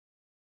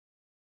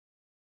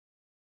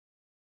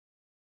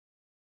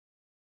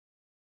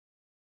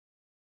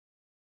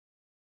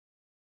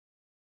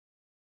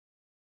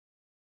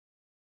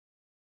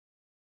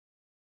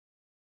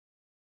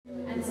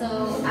And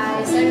so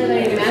I started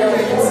learning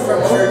Mandarin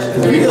from church.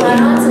 And caught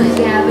on to it,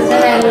 yeah, but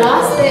then I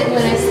lost it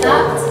when I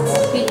stopped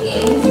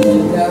speaking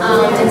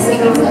and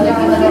speaking to other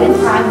people. I didn't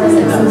practice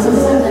it, so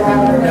sometimes I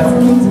remember. No,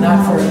 not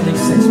for at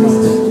least 6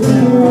 months.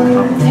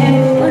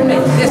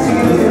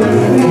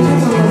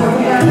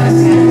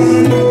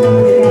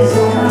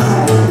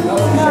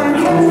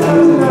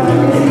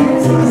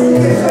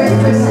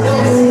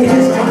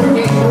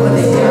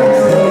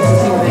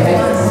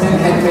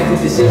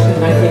 Decision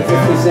in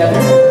 1957.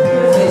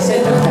 They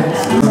said no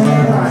thanks.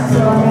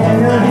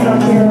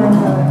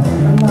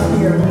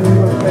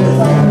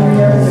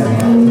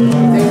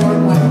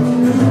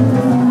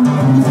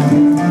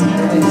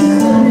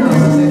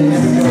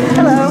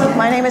 Hello,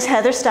 my name is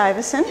Heather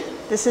Stivison.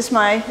 This is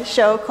my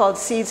show called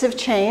Seeds of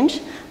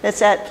Change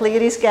that's at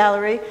PLEIADES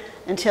Gallery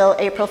until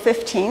April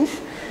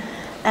 15th.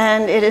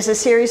 And it is a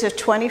series of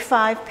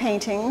 25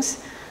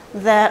 paintings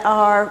that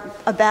are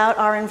about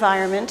our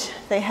environment.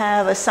 They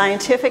have a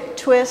scientific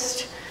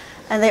twist,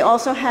 and they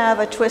also have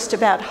a twist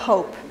about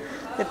hope.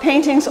 The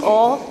paintings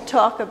all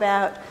talk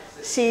about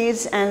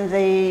seeds and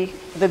the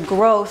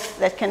growth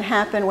that can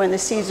happen when the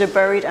seeds are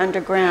buried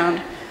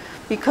underground,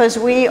 because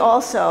we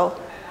also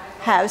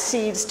have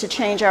seeds to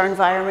change our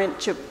environment,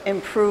 to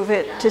improve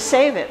it, to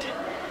save it.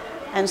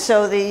 And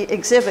so the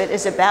exhibit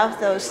is about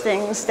those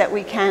things that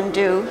we can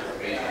do,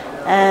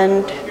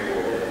 and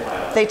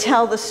they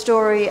tell the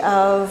story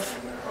of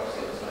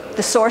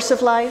the source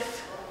of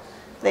life.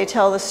 They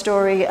tell the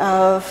story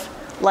of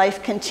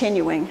life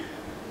continuing.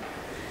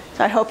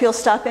 So I hope you'll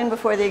stop in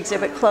before the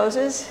exhibit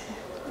closes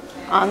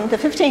on the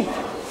 15th.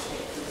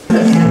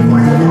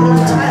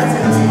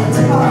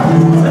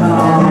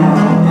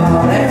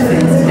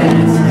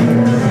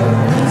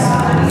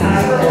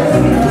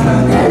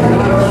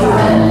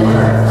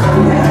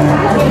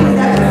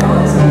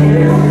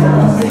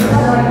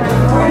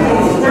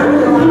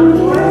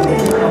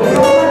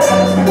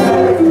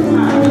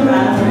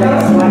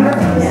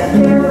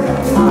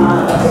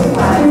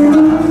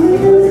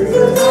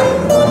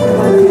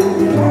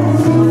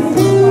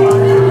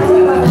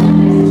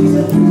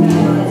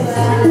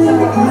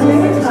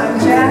 Thank you.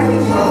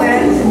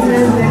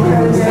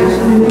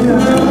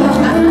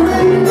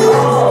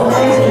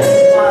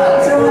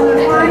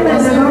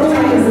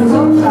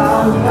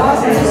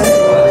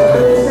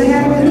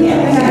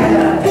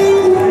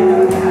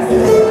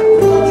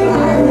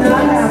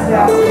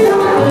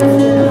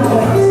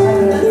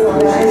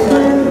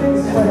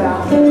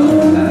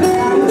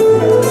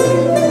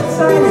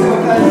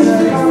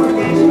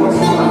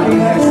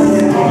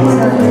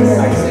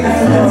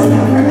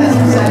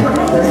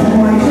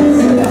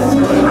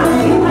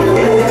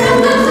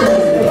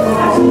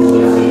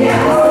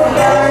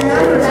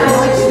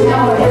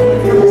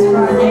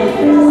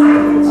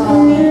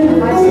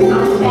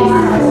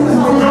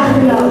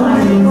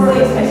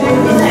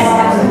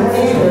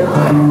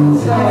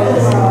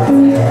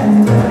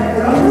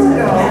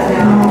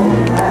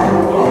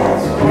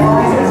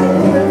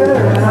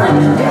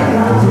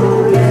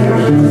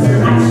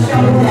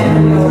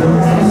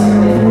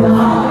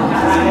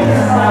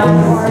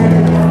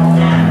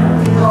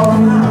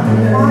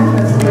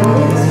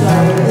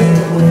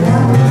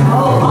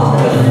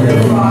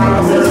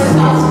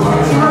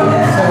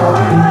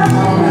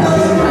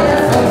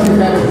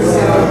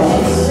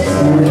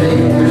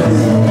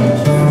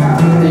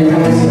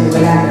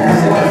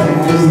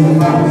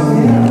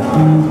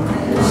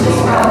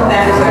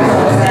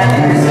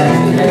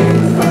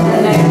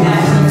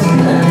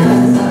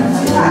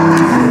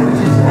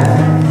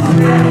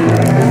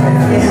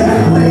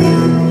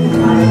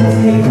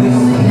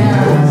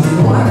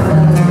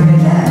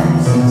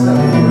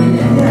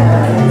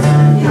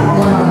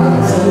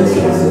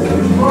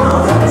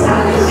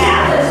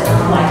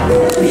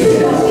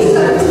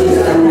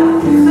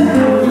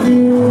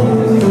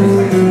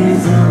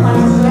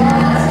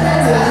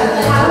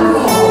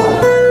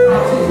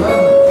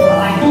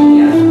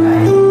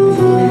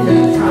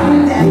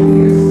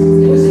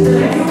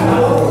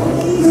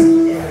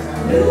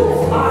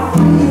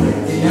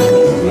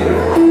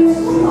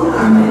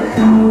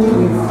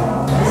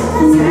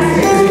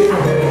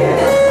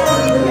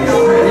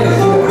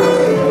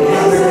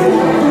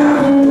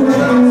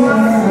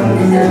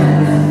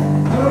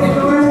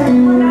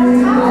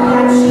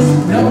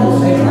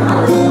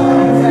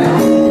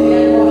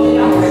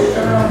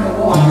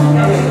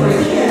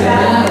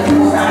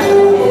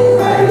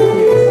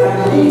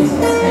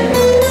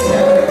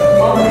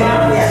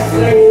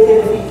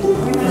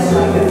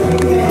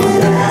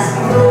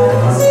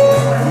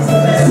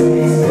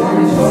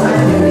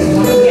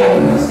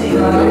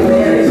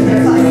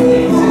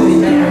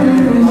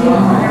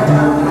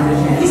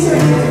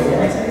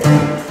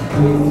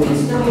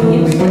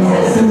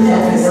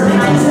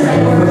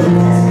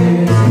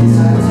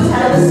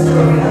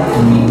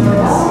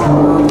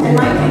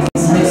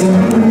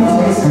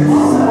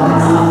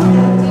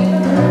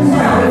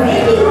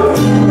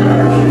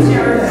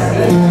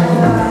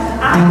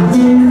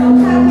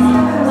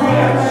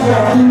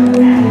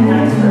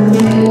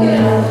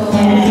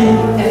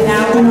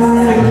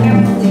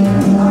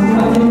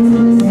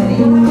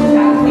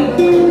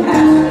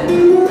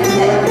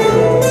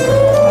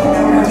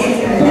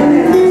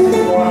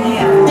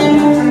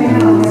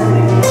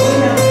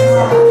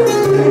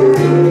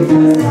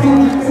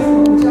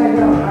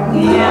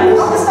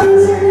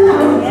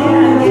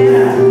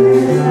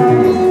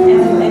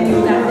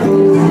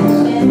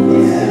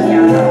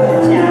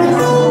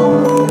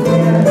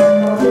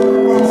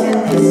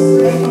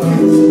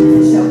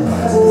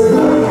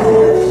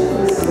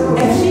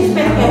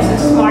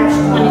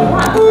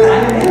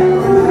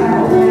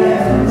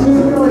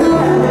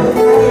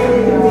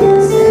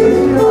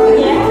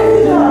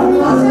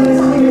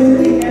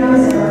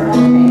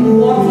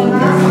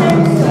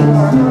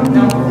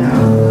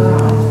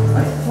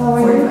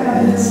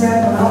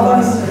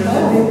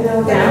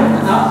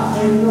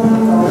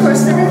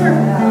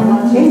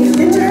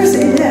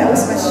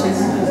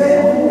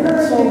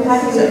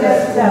 The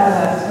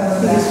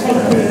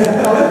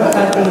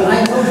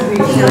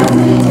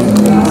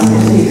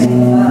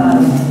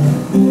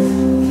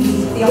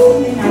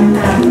only thing I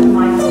have in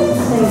my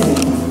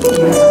savings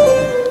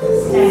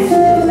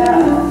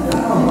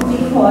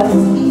because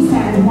he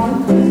had one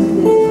person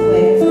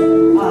with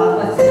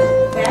what's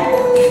it,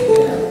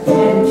 Beth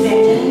and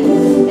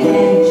Jane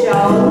and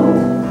Joe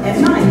and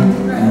Mike.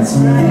 That's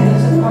right.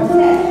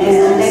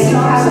 And they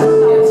have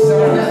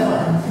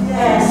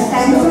yes,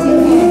 thanks to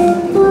him.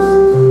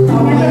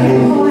 I never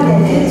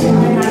recorded it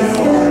when I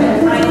said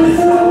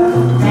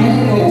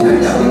It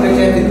turned out because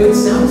you had the good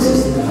sound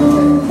system out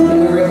there, and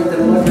we were able to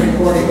plug the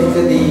recording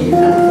into the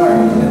amplifier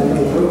and the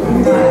room.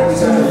 We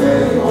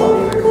started all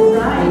the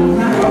recording.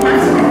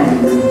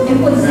 It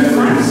was in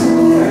my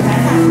school, I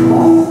had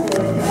lost it,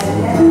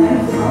 and then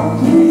I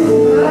broke it.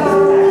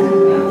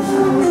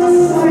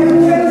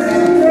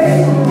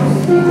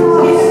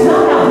 It's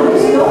not,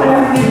 it's not, I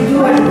mean, do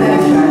it better.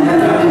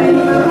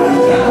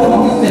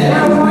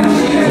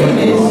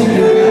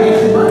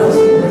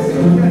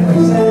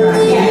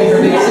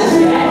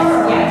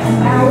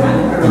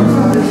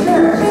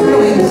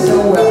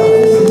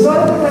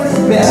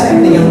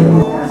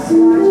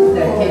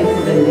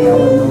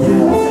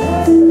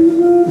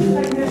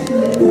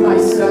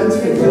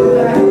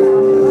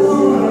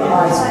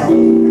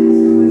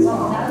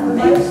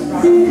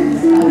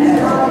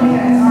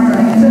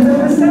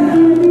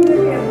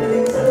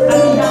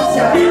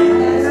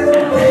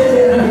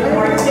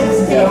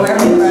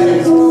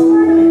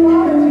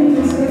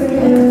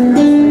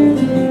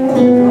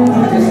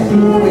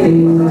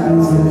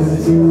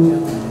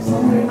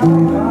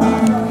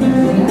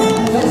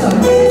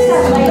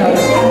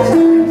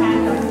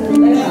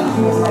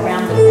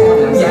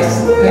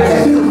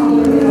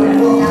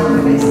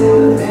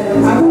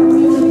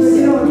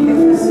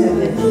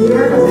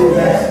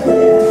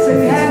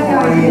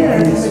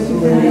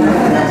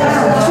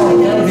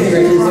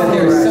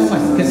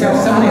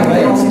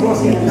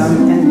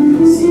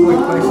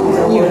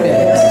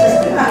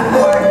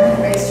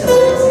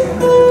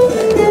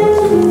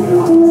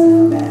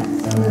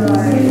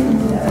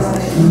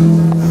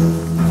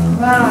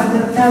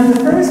 And the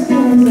first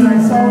thing that I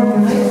saw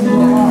when I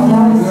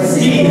was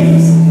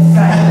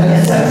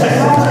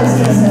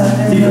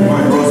Stephen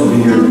Point Rose will be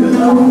here.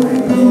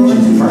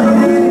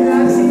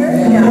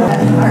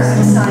 Arts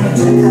and science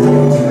and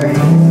degree.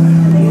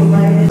 And they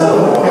invited.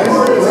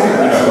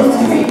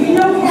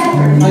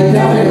 I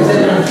doubt it was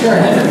in, I'm sure, I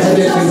haven't had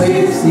this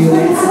related to you.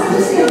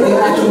 The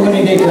actual when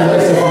you take the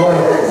list of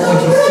what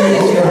you see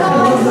is your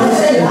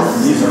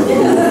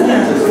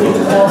These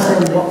are also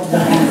what the